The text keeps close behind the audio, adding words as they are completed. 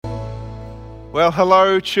Well,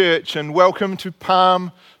 hello, church, and welcome to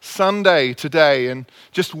Palm Sunday today, and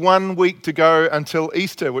just 1 week to go until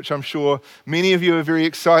Easter, which I'm sure many of you are very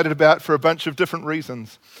excited about for a bunch of different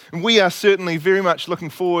reasons. And we are certainly very much looking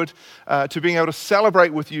forward to being able to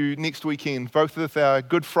celebrate with you next weekend, both with our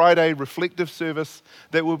Good Friday reflective service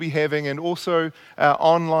that we'll be having and also our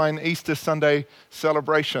online Easter Sunday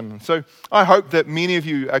celebration. So I hope that many of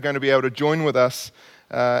you are going to be able to join with us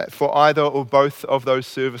for either or both of those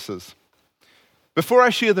services. Before I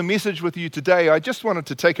share the message with you today, I just wanted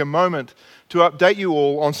to take a moment to update you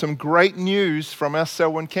all on some great news from our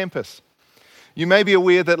Selwyn campus. You may be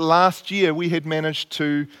aware that last year we had managed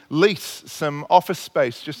to lease some office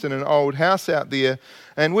space just in an old house out there,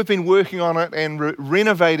 and we've been working on it and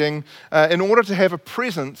renovating in order to have a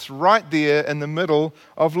presence right there in the middle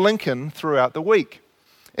of Lincoln throughout the week.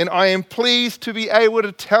 And I am pleased to be able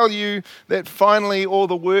to tell you that finally all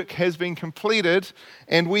the work has been completed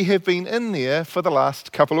and we have been in there for the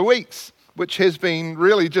last couple of weeks, which has been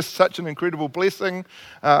really just such an incredible blessing.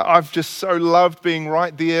 I've just so loved being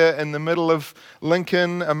right there in the middle of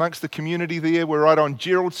Lincoln amongst the community there. We're right on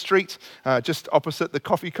Gerald Street, just opposite the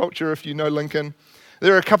coffee culture if you know Lincoln.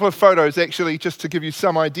 There are a couple of photos actually just to give you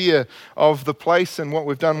some idea of the place and what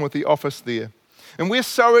we've done with the office there. And we're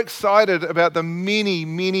so excited about the many,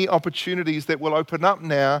 many opportunities that will open up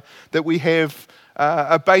now that we have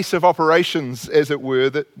a base of operations, as it were,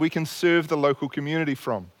 that we can serve the local community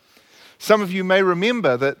from. Some of you may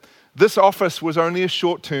remember that this office was only a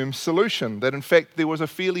short-term solution, that in fact there was a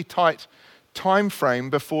fairly tight time frame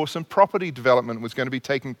before some property development was going to be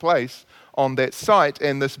taking place on that site,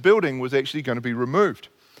 and this building was actually going to be removed.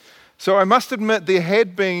 So I must admit there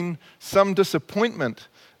had been some disappointment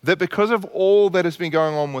that because of all that has been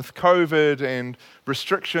going on with COVID and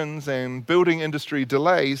restrictions and building industry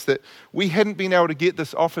delays, that we hadn't been able to get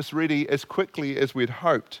this office ready as quickly as we'd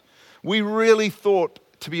hoped. We really thought,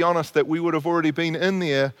 to be honest, that we would have already been in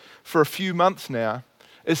there for a few months now,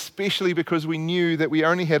 especially because we knew that we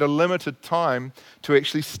only had a limited time to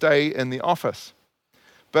actually stay in the office.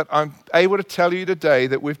 But I'm able to tell you today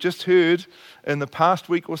that we've just heard in the past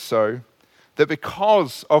week or so that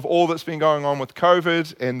because of all that's been going on with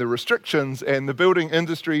COVID and the restrictions and the building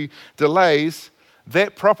industry delays,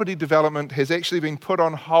 that property development has actually been put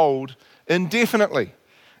on hold indefinitely.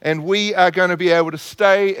 And we are going to be able to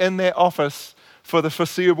stay in that office for the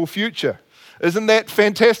foreseeable future. Isn't that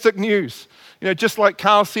fantastic news? You know, just like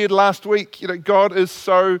Carl said last week, God is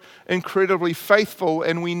so incredibly faithful,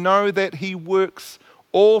 and we know that He works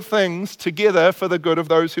all things together for the good of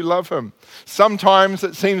those who love Him. Sometimes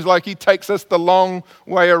it seems like He takes us the long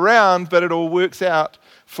way around, but it all works out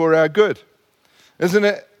for our good. Isn't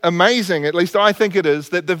it amazing, at least I think it is,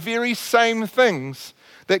 that the very same things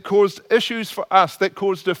that caused issues for us, that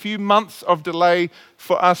caused a few months of delay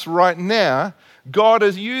for us right now, God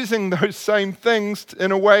is using those same things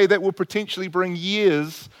in a way that will potentially bring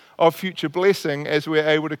years of future blessing as we're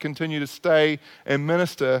able to continue to stay and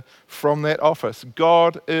minister from that office.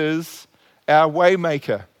 God is our way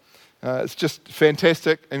maker. It's just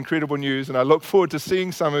fantastic, incredible news, and I look forward to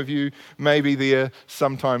seeing some of you maybe there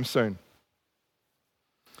sometime soon.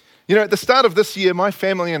 At the start of this year, my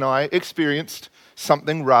family and I experienced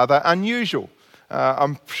something rather unusual.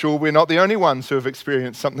 I'm sure we're not the only ones who have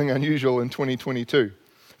experienced something unusual in 2022.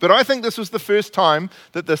 But I think this was the first time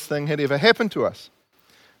that this thing had ever happened to us.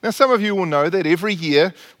 Now, some of you will know that every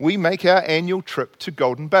year we make our annual trip to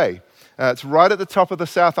Golden Bay. It's right at the top of the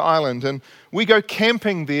South Island, and we go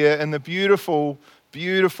camping there in the beautiful,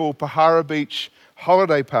 beautiful Pahara Beach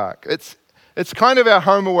holiday park. It's kind of our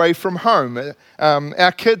home away from home.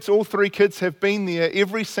 Our kids, all three kids, have been there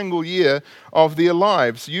every single year of their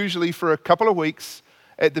lives, usually for a couple of weeks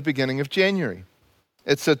at the beginning of January.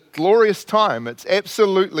 It's a glorious time. It's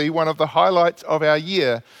absolutely one of the highlights of our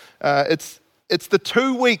year. It's the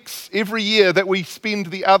 2 weeks every year that we spend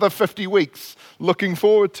the other 50 weeks looking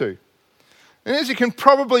forward to. And as you can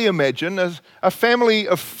probably imagine, as a family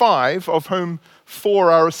of 5, of whom 4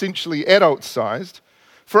 are essentially adult-sized,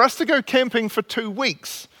 for us to go camping for 2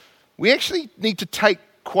 weeks, we actually need to take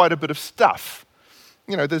quite a bit of stuff.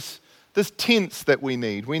 There's tents that we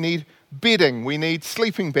need bedding, we need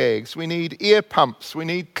sleeping bags, we need air pumps, we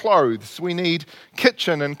need clothes, we need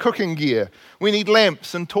kitchen and cooking gear, we need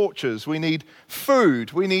lamps and torches, we need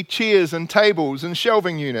food, we need chairs and tables and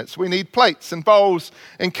shelving units, we need plates and bowls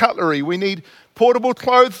and cutlery, we need portable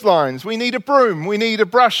clotheslines, we need a broom, we need a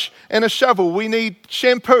brush and a shovel, we need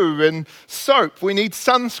shampoo and soap, we need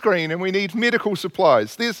sunscreen, and we need medical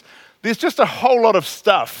supplies. There's just a whole lot of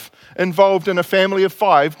stuff involved in a family of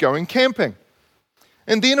 5 going camping.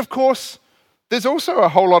 And then, of course, there's also a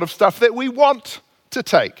whole lot of stuff that we want to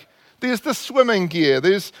take. There's the swimming gear,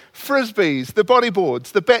 there's frisbees, the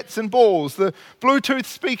bodyboards, the bats and balls, the Bluetooth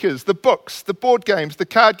speakers, the books, the board games, the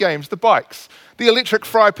card games, the bikes, the electric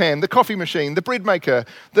fry pan, the coffee machine, the bread maker,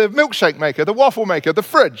 the milkshake maker, the waffle maker, the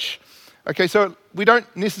fridge. Okay, so we don't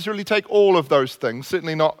necessarily take all of those things,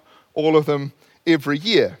 certainly not all of them every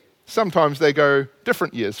year. Sometimes they go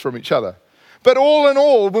different years from each other. But all in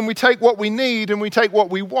all, when we take what we need and we take what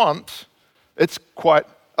we want, it's quite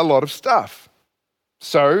a lot of stuff.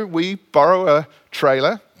 So we borrow a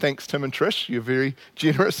trailer, thanks Tim and Trish, you're very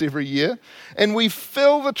generous every year, and we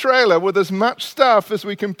fill the trailer with as much stuff as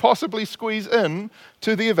we can possibly squeeze in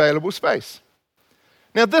to the available space.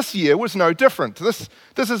 Now this year was no different. This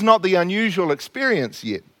is not the unusual experience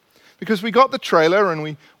yet, because we got the trailer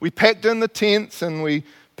and we packed in the tents and we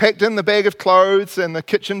packed in the bag of clothes and the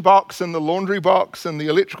kitchen box and the laundry box and the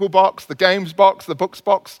electrical box, the games box, the books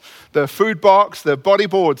box, the food box, the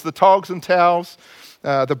bodyboards, the togs and towels,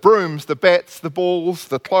 the brooms, the bats, the balls,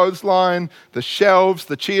 the clothesline, the shelves,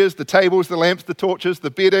 the chairs, the tables, the lamps, the torches, the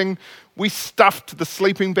bedding. We stuffed the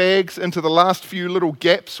sleeping bags into the last few little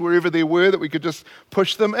gaps wherever there were that we could just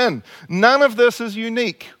push them in. None of this is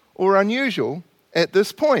unique or unusual at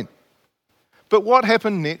this point. But what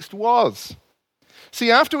happened next was, see,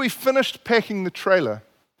 after we finished packing the trailer,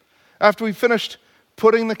 after we finished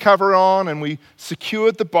putting the cover on and we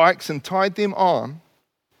secured the bikes and tied them on,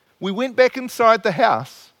 we went back inside the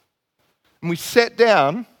house and we sat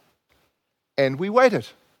down and we waited.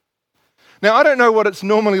 Now, I don't know what it's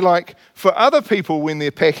normally like for other people when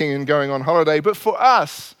they're packing and going on holiday, but for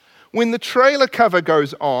us, when the trailer cover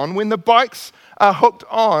goes on, when the bikes are hooked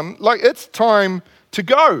on, like it's time to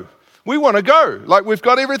go. We want to go. Like we've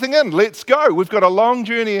got everything in. Let's go. We've got a long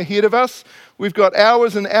journey ahead of us. We've got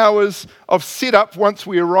hours and hours of setup once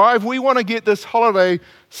we arrive. We want to get this holiday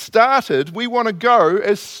started. We want to go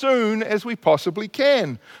as soon as we possibly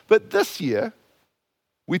can. But this year,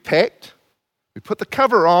 we packed, we put the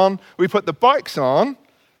cover on, we put the bikes on,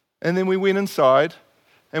 and then we went inside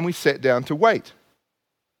and we sat down to wait.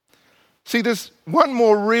 See, there's one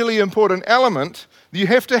more really important element that you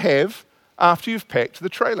have to have after you've packed the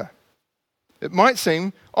trailer. It might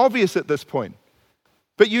seem obvious at this point,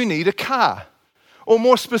 but you need a car. Or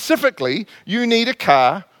more specifically, you need a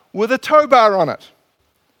car with a tow bar on it.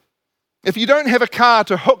 If you don't have a car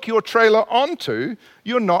to hook your trailer onto,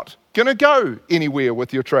 you're not going to go anywhere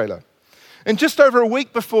with your trailer. And just over a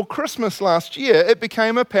week before Christmas last year, it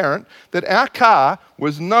became apparent that our car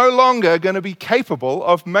was no longer going to be capable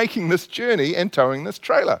of making this journey and towing this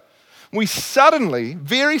trailer. We suddenly,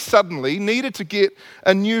 very suddenly, needed to get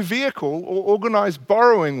a new vehicle or organize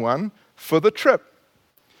borrowing one for the trip.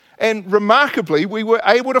 And remarkably, we were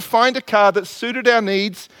able to find a car that suited our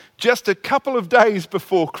needs just a couple of days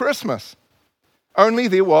before Christmas. Only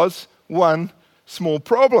there was one small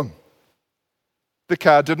problem. The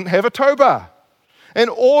car didn't have a tow bar. And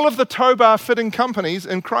all of the tow bar fitting companies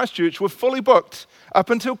in Christchurch were fully booked up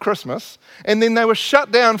until Christmas, and then they were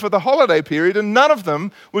shut down for the holiday period, and none of them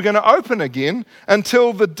were going to open again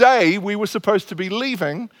until the day we were supposed to be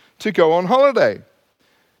leaving to go on holiday.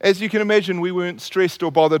 As you can imagine, we weren't stressed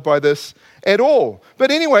or bothered by this at all.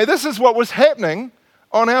 But anyway, this is what was happening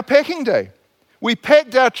on our packing day. We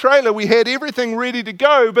packed our trailer, we had everything ready to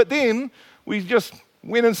go, but then we just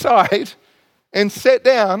went inside and sat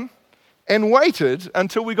down and waited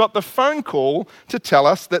until we got the phone call to tell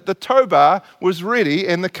us that the tow bar was ready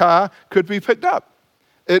and the car could be picked up.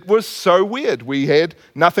 It was so weird. We had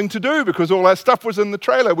nothing to do because all our stuff was in the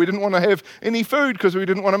trailer. We didn't want to have any food because we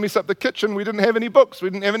didn't want to mess up the kitchen. We didn't have any books. We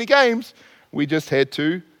didn't have any games. We just had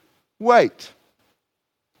to wait.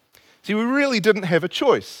 See, we really didn't have a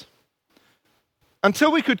choice.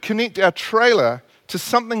 Until we could connect our trailer to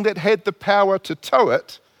something that had the power to tow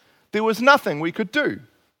it, there was nothing we could do.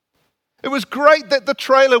 It was great that the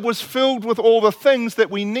trailer was filled with all the things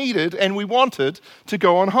that we needed and we wanted to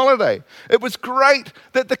go on holiday. It was great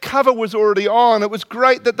that the cover was already on. It was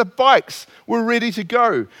great that the bikes were ready to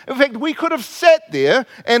go. In fact, we could have sat there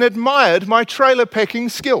and admired my trailer packing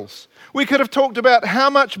skills. We could have talked about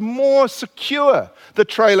how much more secure the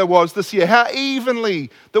trailer was this year, how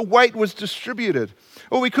evenly the weight was distributed.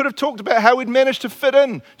 Or we could have talked about how we'd managed to fit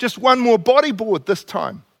in just one more bodyboard this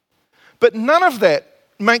time. But none of that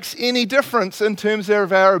makes any difference in terms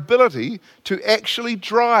of our ability to actually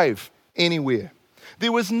drive anywhere.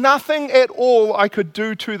 There was nothing at all I could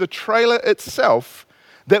do to the trailer itself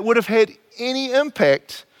that would have had any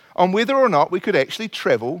impact on whether or not we could actually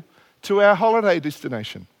travel to our holiday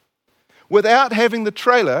destination. Without having the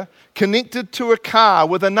trailer connected to a car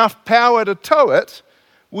with enough power to tow it,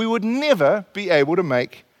 we would never be able to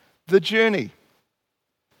make the journey.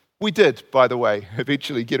 We did, by the way,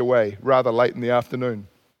 eventually get away rather late in the afternoon.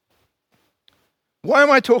 Why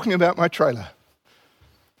am I talking about my trailer?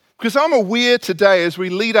 Because I'm aware today, as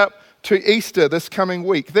we lead up to Easter this coming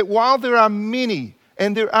week, that while there are many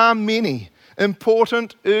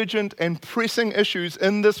important, urgent, and pressing issues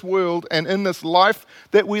in this world and in this life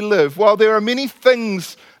that we live, while there are many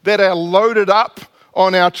things that are loaded up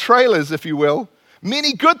on our trailers, if you will,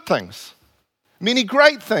 many good things, many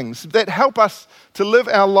great things that help us to live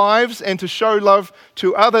our lives and to show love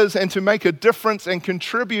to others and to make a difference and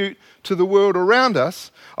contribute to the world around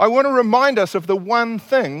us, I want to remind us of the one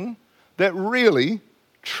thing that really,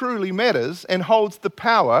 truly matters and holds the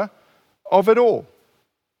power of it all.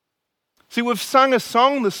 See, we've sung a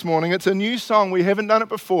song this morning. It's a new song. We haven't done it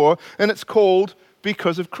before, and it's called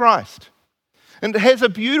Because of Christ. And it has a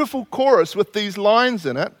beautiful chorus with these lines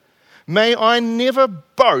in it. May I never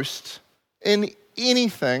boast in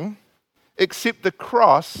anything except the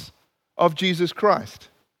cross of Jesus Christ.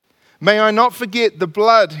 May I not forget the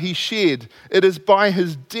blood he shed. It is by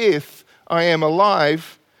his death I am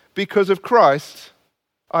alive. Because of Christ,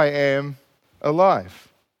 I am alive.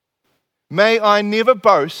 May I never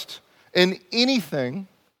boast in anything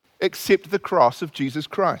except the cross of Jesus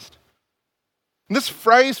Christ. And this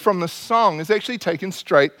phrase from the song is actually taken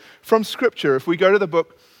straight from Scripture. If we go to the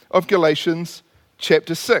book of Galatians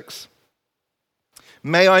chapter 6.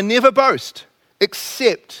 May I never boast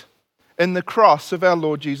except in the cross of our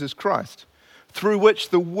Lord Jesus Christ, through which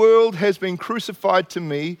the world has been crucified to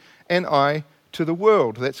me and I to the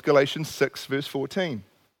world. That's Galatians 6 verse 14.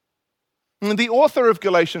 And the author of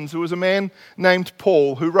Galatians, who was a man named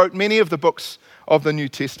Paul, who wrote many of the books of the New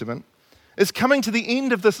Testament, is coming to the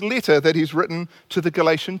end of this letter that he's written to the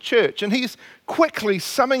Galatian church. And he's quickly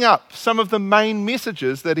summing up some of the main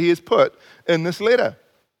messages that he has put in this letter.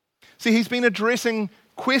 See, he's been addressing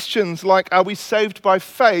questions like, are we saved by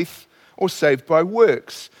faith or saved by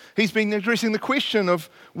works? He's been addressing the question of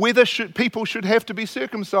whether people should have to be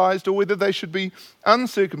circumcised or whether they should be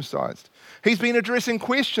uncircumcised. He's been addressing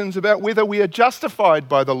questions about whether we are justified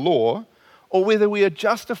by the law or whether we are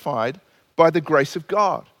justified by the grace of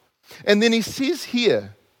God. And then he says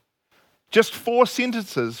here, just 4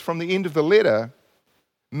 sentences from the end of the letter,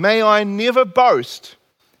 may I never boast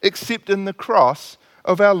except in the cross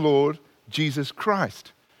of our Lord Jesus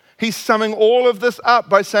Christ. He's summing all of this up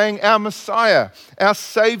by saying our Messiah, our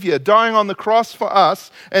Savior, dying on the cross for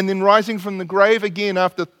us and then rising from the grave again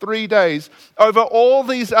after 3 days, over all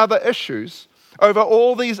these other issues, over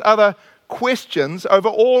all these other questions, over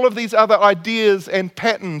all of these other ideas and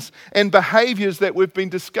patterns and behaviors that we've been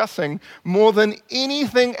discussing, more than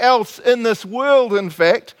anything else in this world, in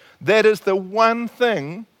fact, that is the one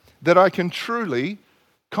thing that I can truly,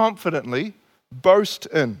 confidently boast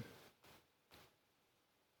in.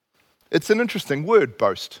 It's an interesting word,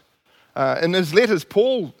 boast. In his letters,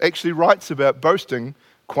 Paul actually writes about boasting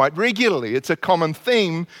quite regularly. It's a common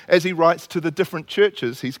theme as he writes to the different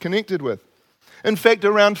churches he's connected with. In fact,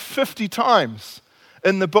 around 50 times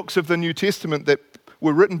in the books of the New Testament that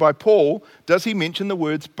were written by Paul, does he mention the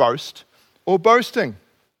words boast or boasting.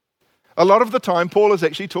 A lot of the time, Paul is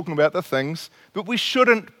actually talking about the things that we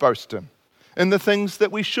shouldn't boast in, and the things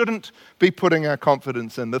that we shouldn't be putting our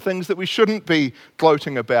confidence in, the things that we shouldn't be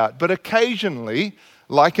gloating about. But occasionally,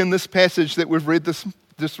 like in this passage that we've read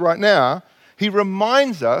this right now, he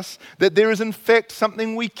reminds us that there is in fact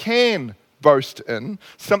something we can boast in,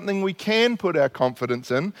 something we can put our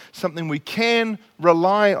confidence in, something we can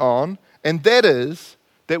rely on, and that is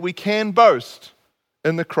that we can boast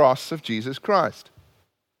in the cross of Jesus Christ.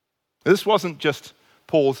 This wasn't just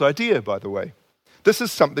Paul's idea, by the way. This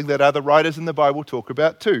is something that other writers in the Bible talk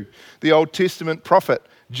about too. The Old Testament prophet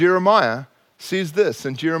Jeremiah says this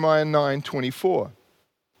in Jeremiah 9:24.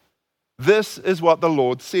 This is what the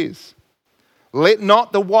Lord says. Let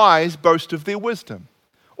not the wise boast of their wisdom,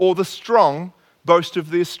 or the strong boast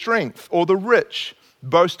of their strength, or the rich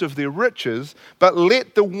boast of their riches, but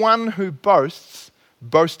let the one who boasts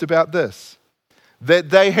boast about this,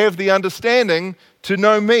 that they have the understanding to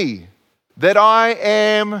know me, that I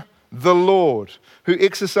am the Lord, who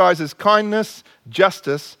exercises kindness,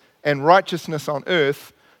 justice, and righteousness on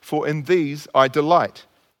earth, for in these I delight,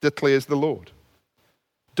 declares the Lord.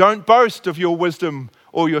 Don't boast of your wisdom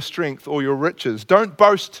or your strength or your riches. Don't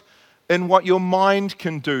boast in what your mind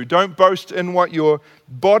can do. Don't boast in what your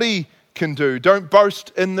body can do. Don't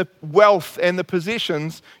boast in the wealth and the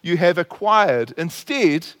possessions you have acquired.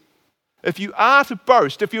 Instead, if you are to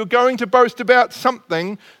boast, if you're going to boast about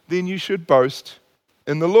something, then you should boast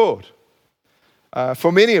in the Lord.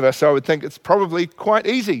 For many of us, I would think it's probably quite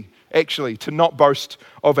easy actually, to not boast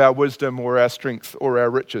of our wisdom or our strength or our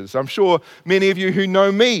riches. I'm sure many of you who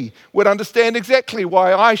know me would understand exactly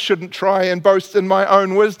why I shouldn't try and boast in my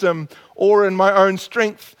own wisdom or in my own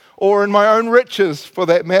strength or in my own riches, for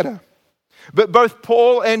that matter. But both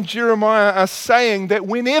Paul and Jeremiah are saying that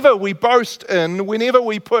whenever we boast in, whenever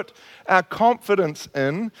we put our confidence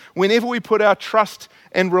in, whenever we put our trust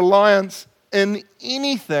and reliance in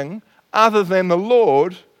anything other than the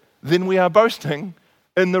Lord, then we are boasting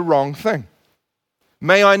in the wrong thing.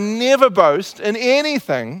 May I never boast in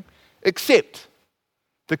anything except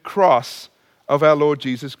the cross of our Lord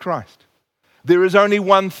Jesus Christ. There is only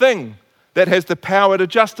one thing that has the power to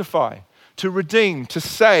justify, to redeem, to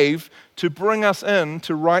save, to bring us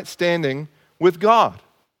into right standing with God.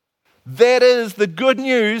 That is the good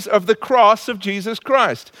news of the cross of Jesus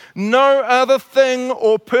Christ. No other thing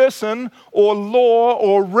or person or law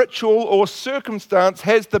or ritual or circumstance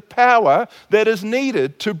has the power that is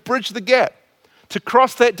needed to bridge the gap, to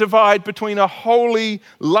cross that divide between a holy,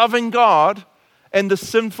 loving God and the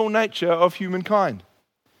sinful nature of humankind.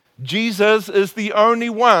 Jesus is the only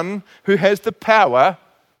one who has the power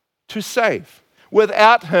to save.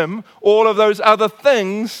 Without him, all of those other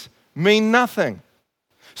things mean nothing.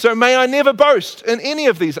 So may I never boast in any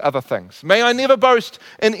of these other things. May I never boast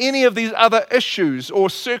in any of these other issues or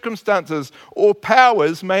circumstances or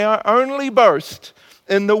powers. May I only boast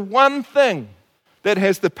in the one thing that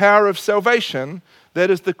has the power of salvation, that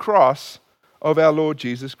is the cross of our Lord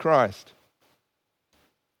Jesus Christ.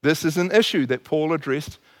 This is an issue that Paul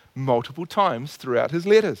addressed multiple times throughout his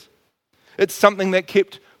letters. It's something that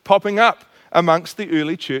kept popping up amongst the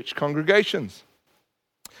early church congregations.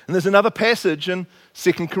 And there's another passage in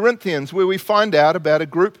 2 Corinthians where we find out about a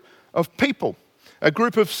group of people, a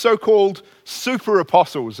group of so-called super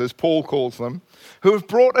apostles, as Paul calls them, who have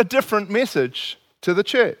brought a different message to the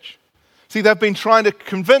church. See, they've been trying to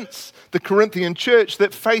convince the Corinthian church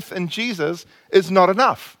that faith in Jesus is not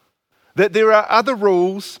enough, that there are other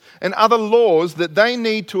rules and other laws that they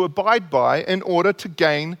need to abide by in order to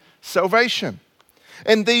gain salvation.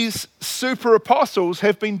 And these super apostles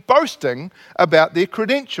have been boasting about their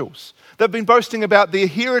credentials. They've been boasting about their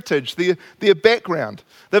heritage, their background.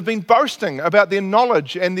 They've been boasting about their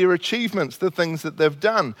knowledge and their achievements, the things that they've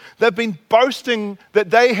done. They've been boasting that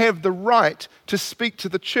they have the right to speak to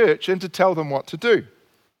the church and to tell them what to do.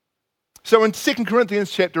 So in 2 Corinthians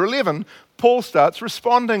chapter 11, Paul starts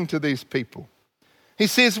responding to these people. He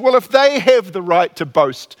says, well, if they have the right to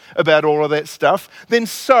boast about all of that stuff, then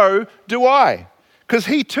so do I. Because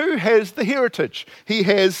he too has the heritage. He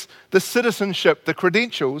has the citizenship, the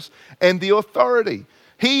credentials, and the authority.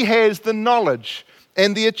 He has the knowledge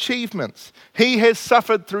and the achievements. He has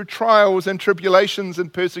suffered through trials and tribulations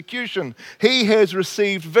and persecution. He has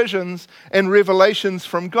received visions and revelations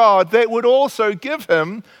from God that would also give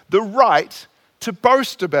him the right to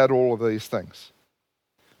boast about all of these things.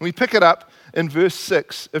 We pick it up in verse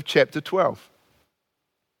 6 of chapter 12.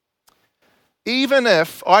 Even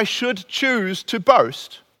if I should choose to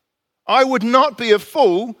boast, I would not be a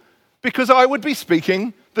fool because I would be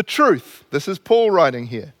speaking the truth. This is Paul writing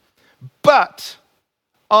here. But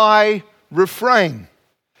I refrain,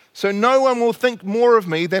 so no one will think more of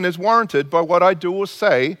me than is warranted by what I do or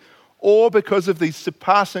say, or because of these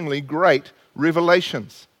surpassingly great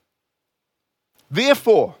revelations.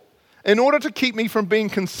 Therefore, in order to keep me from being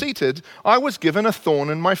conceited, I was given a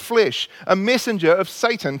thorn in my flesh, a messenger of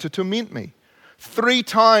Satan to torment me. 3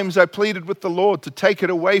 times I pleaded with the Lord to take it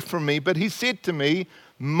away from me, but he said to me,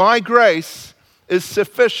 my grace is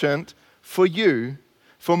sufficient for you,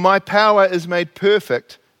 for my power is made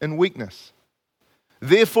perfect in weakness.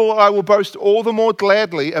 Therefore I will boast all the more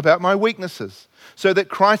gladly about my weaknesses, so that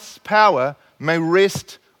Christ's power may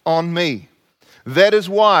rest on me. That is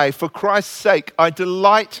why, for Christ's sake, I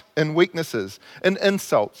delight in weaknesses, in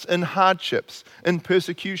insults, in hardships, in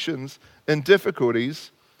persecutions, in difficulties.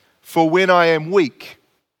 For when I am weak,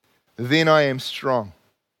 then I am strong.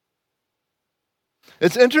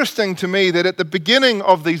 It's interesting to me that at the beginning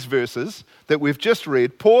of these verses that we've just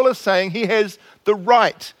read, Paul is saying he has the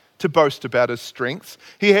right to boast about his strengths.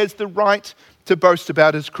 He has the right to boast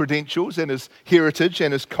about his credentials and his heritage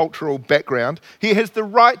and his cultural background. He has the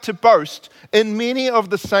right to boast in many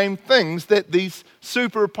of the same things that these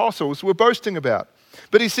super apostles were boasting about.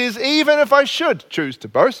 But he says, even if I should choose to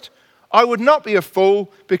boast, I would not be a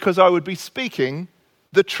fool because I would be speaking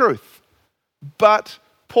the truth. But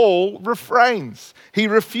Paul refrains. He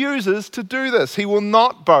refuses to do this. He will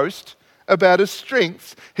not boast about his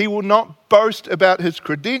strengths. He will not boast about his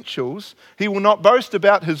credentials. He will not boast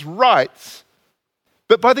about his rights.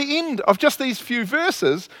 But by the end of just these few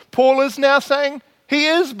verses, Paul is now saying he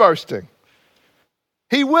is boasting.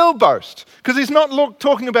 He will boast, because he's not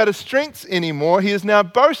talking about his strengths anymore. He is now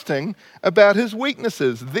boasting about his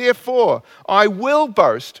weaknesses. Therefore, I will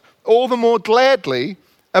boast all the more gladly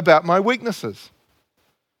about my weaknesses.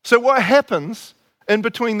 So what happens in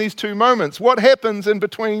between these two moments? What happens in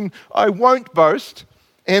between I won't boast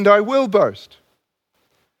and I will boast?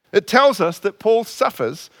 It tells us that Paul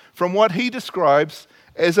suffers from what he describes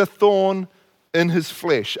as a thorn in his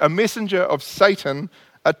flesh, a messenger of Satan,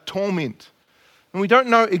 a torment. And we don't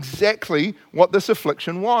know exactly what this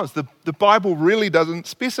affliction was. The Bible really doesn't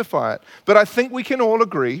specify it. But I think we can all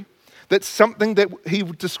agree that something that he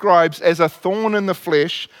describes as a thorn in the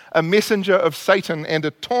flesh, a messenger of Satan, and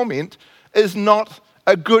a torment is not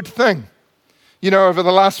a good thing. You know, over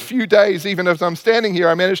the last few days, even as I'm standing here,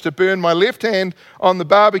 I managed to burn my left hand on the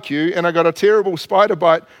barbecue, and I got a terrible spider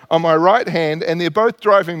bite on my right hand, and they're both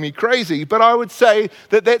driving me crazy. But I would say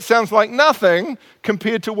that sounds like nothing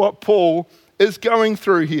compared to what Paul is going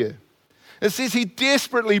through here. It says he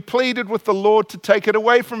desperately pleaded with the Lord to take it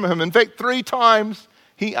away from him. In fact, 3 times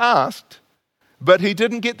he asked, but he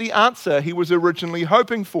didn't get the answer he was originally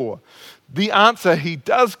hoping for. The answer he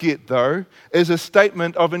does get, though, is a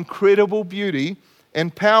statement of incredible beauty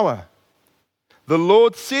and power. The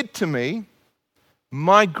Lord said to me,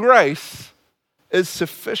 "My grace is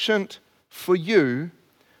sufficient for you,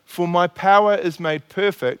 for my power is made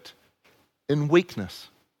perfect in weakness."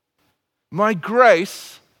 My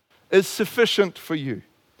grace is sufficient for you.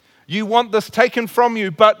 You want this taken from you,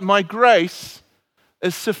 but my grace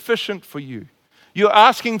is sufficient for you. You're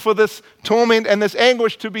asking for this torment and this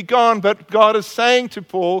anguish to be gone, but God is saying to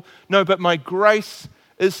Paul, no, but my grace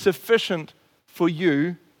is sufficient for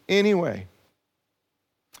you anyway.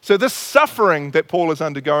 So this suffering that Paul is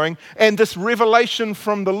undergoing and this revelation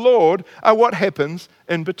from the Lord are what happens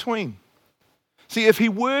in between. See, if he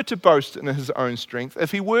were to boast in his own strength,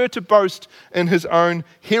 if he were to boast in his own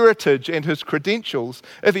heritage and his credentials,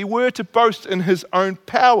 if he were to boast in his own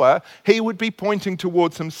power, he would be pointing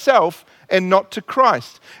towards himself and not to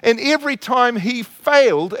Christ. And every time he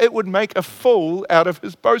failed, it would make a fool out of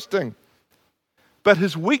his boasting. But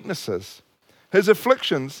his weaknesses, his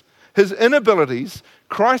afflictions, his inabilities,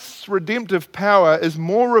 Christ's redemptive power is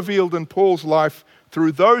more revealed in Paul's life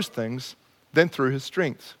through those things than through his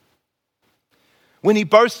strengths. When he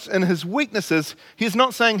boasts in his weaknesses, he is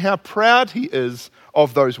not saying how proud he is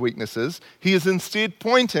of those weaknesses. He is instead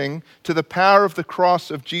pointing to the power of the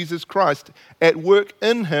cross of Jesus Christ at work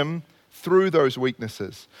in him through those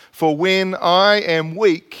weaknesses. For when I am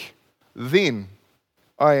weak, then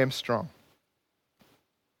I am strong.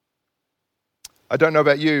 I don't know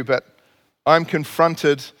about you, but I'm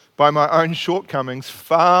confronted by my own shortcomings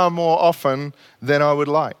far more often than I would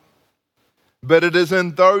like. But it is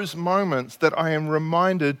in those moments that I am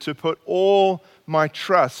reminded to put all my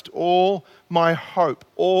trust, all my hope,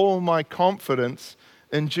 all my confidence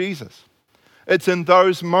in Jesus. It's in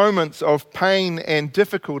those moments of pain and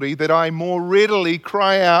difficulty that I more readily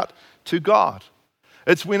cry out to God.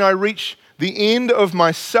 It's when I reach the end of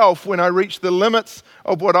myself, when I reach the limits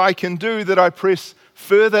of what I can do, that I press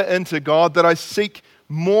further into God, that I seek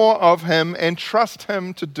more of Him and trust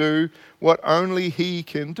Him to do what only He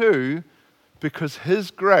can do, because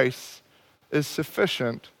His grace is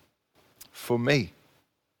sufficient for me.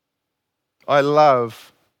 I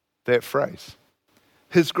love that phrase.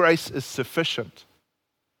 His grace is sufficient.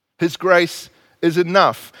 His grace is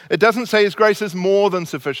enough. It doesn't say His grace is more than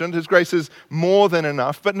sufficient. His grace is more than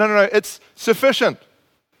enough. But no, it's sufficient.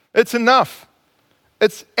 It's enough.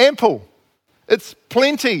 It's ample. It's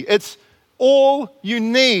plenty. It's all you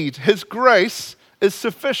need. His grace is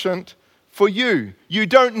sufficient for you. You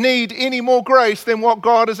don't need any more grace than what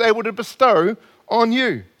God is able to bestow on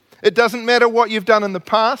you. It doesn't matter what you've done in the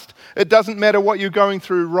past. It doesn't matter what you're going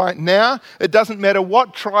through right now. It doesn't matter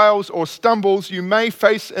what trials or stumbles you may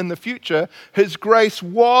face in the future. His grace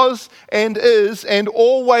was and is and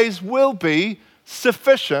always will be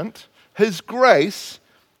sufficient. His grace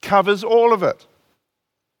covers all of it.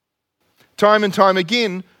 Time and time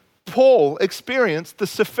again, Paul experienced the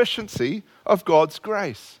sufficiency of God's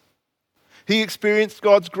grace. He experienced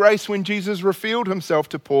God's grace when Jesus revealed himself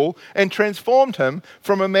to Paul and transformed him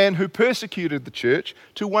from a man who persecuted the church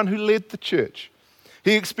to one who led the church.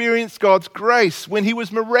 He experienced God's grace when he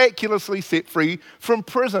was miraculously set free from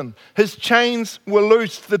prison. His chains were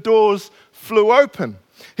loosed, the doors flew open.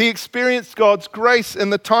 He experienced God's grace in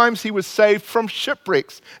the times he was saved from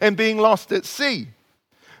shipwrecks and being lost at sea.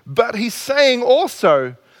 But he's saying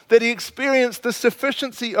also that he experienced the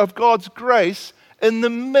sufficiency of God's grace in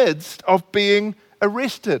the midst of being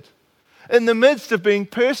arrested, in the midst of being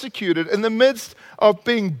persecuted, in the midst of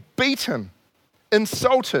being beaten,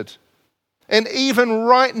 insulted. And even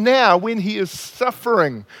right now, when he is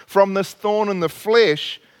suffering from this thorn in the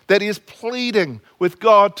flesh that he is pleading with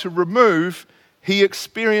God to remove, he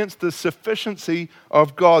experienced the sufficiency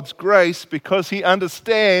of God's grace because he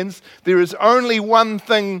understands there is only one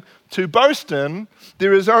thing to boast in,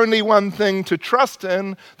 there is only one thing to trust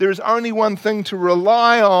in, there is only one thing to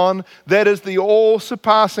rely on, that is the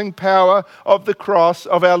all-surpassing power of the cross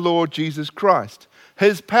of our Lord Jesus Christ.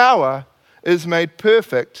 His power is made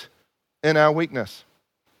perfect in our weakness.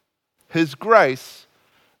 His grace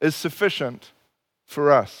is sufficient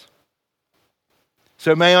for us.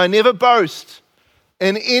 So may I never boast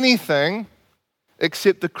in anything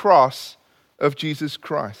except the cross of Jesus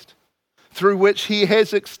Christ, through which he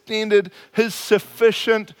has extended his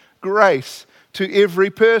sufficient grace to every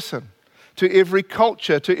person, to every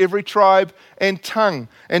culture, to every tribe and tongue,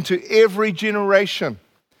 and to every generation.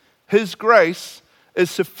 His grace is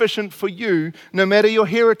sufficient for you, no matter your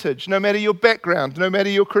heritage, no matter your background, no matter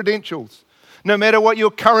your credentials, no matter what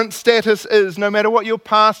your current status is, no matter what your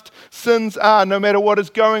past sins are, no matter what is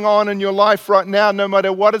going on in your life right now, no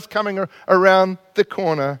matter what is coming around the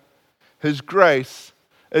corner. His grace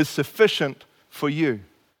is sufficient for you.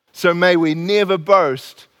 So may we never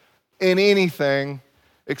boast in anything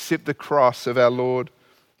except the cross of our Lord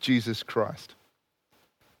Jesus Christ.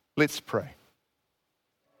 Let's pray.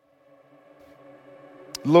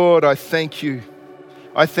 Lord, I thank you.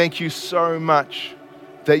 I thank you so much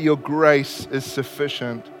that your grace is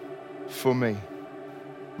sufficient for me.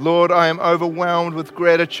 Lord, I am overwhelmed with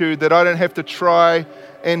gratitude that I don't have to try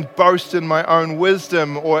and boast in my own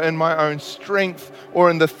wisdom or in my own strength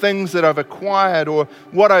or in the things that I've acquired or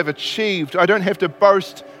what I've achieved. I don't have to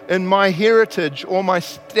boast in my heritage or my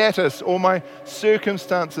status or my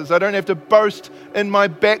circumstances. I don't have to boast in my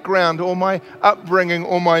background or my upbringing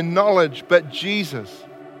or my knowledge. But Jesus,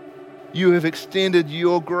 you have extended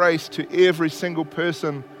your grace to every single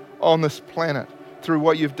person on this planet through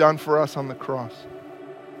what you've done for us on the cross.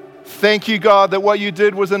 Thank you, God, that what you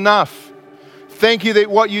did was enough. Thank you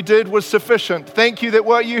that what you did was sufficient. Thank you that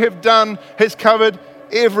what you have done has covered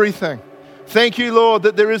everything. Thank you, Lord,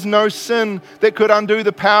 that there is no sin that could undo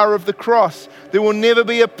the power of the cross. There will never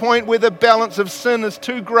be a point where the balance of sin is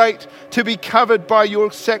too great to be covered by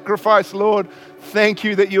your sacrifice, Lord. Thank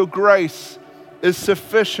you that your grace is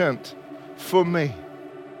sufficient for me.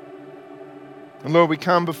 And Lord, we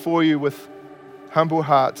come before you with humble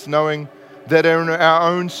hearts, knowing that in our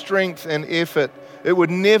own strength and effort, it would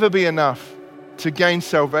never be enough to gain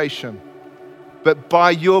salvation. But by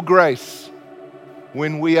your grace,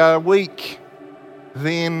 when we are weak,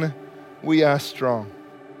 then we are strong.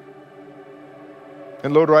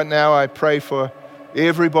 And Lord, right now I pray for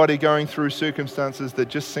everybody going through circumstances that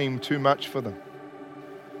just seem too much for them.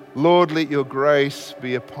 Lord, let your grace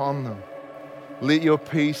be upon them. Let your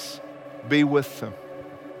peace be with them.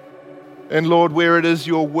 And Lord, where it is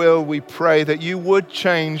your will, we pray that you would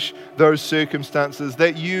change those circumstances,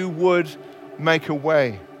 that you would make a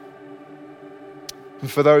way. And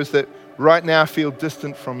for those that right now feel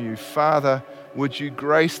distant from you, Father, would you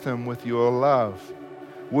grace them with your love?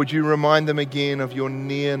 Would you remind them again of your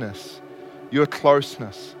nearness, your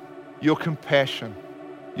closeness, your compassion,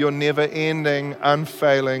 your never-ending,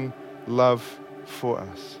 unfailing love for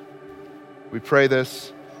us? We pray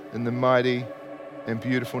this in the mighty and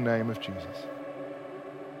beautiful name of Jesus.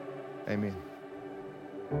 Amen.